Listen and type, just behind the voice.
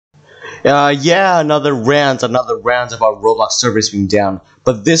Yeah, another rant about Roblox servers being down.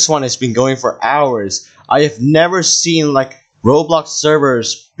 But this one has been going for hours. I have never seen like Roblox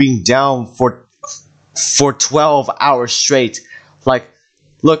servers being down for 12 hours straight. Like,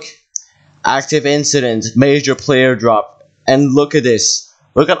 look, active incident, major player drop, and look at this.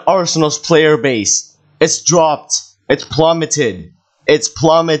 Look at Arsenal's player base. It's dropped. It's plummeted. It's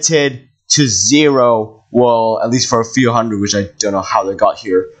plummeted to zero. Well, at least for a few hundred, which I don't know how they got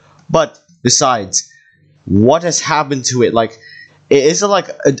here. But besides, what has happened to it? Like, is it like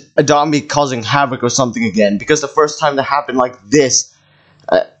a zombie causing havoc or something again? Because the first time that happened like this,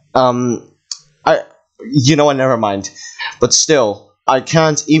 uh, um, I, you know what? Never mind. But still, I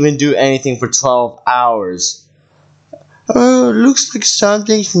can't even do anything for 12 hours. Oh, looks like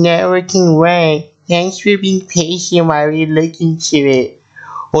something's not working right. Thanks for being patient while we look into it.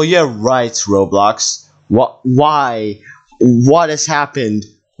 Oh yeah, right, Roblox. What? Why? What has happened?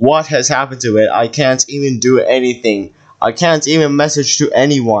 What has happened to it? I can't even do anything. I can't even message to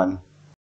anyone.